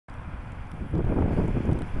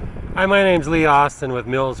Hi, my name's Lee Austin with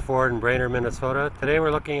Mills Ford in Brainerd, Minnesota. Today we're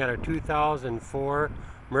looking at our 2004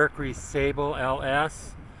 Mercury Sable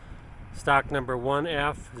LS, stock number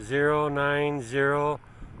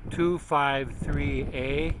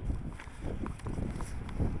 1F090253A.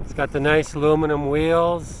 It's got the nice aluminum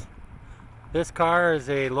wheels. This car is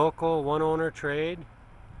a local one-owner trade.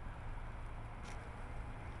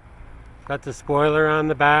 Got the spoiler on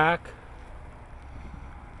the back.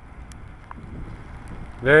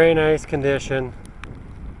 Very nice condition.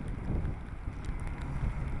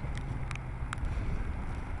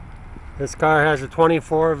 This car has a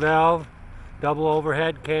 24 valve double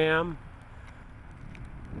overhead cam.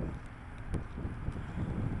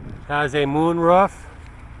 Has a moonroof.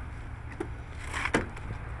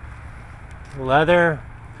 Leather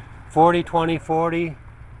 40-20-40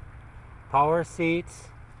 power seats.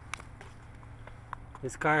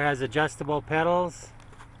 This car has adjustable pedals,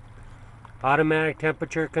 automatic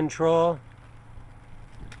temperature control,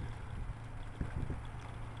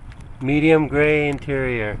 medium gray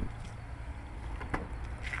interior.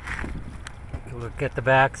 Look at the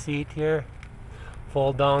back seat here,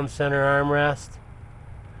 fold down center armrest.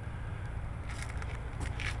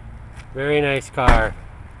 Very nice car.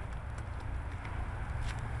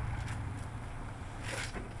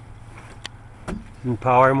 And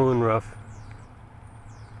power moonroof.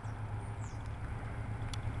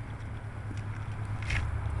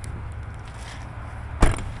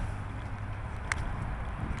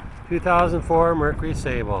 (2004) Mercury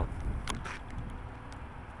Sable.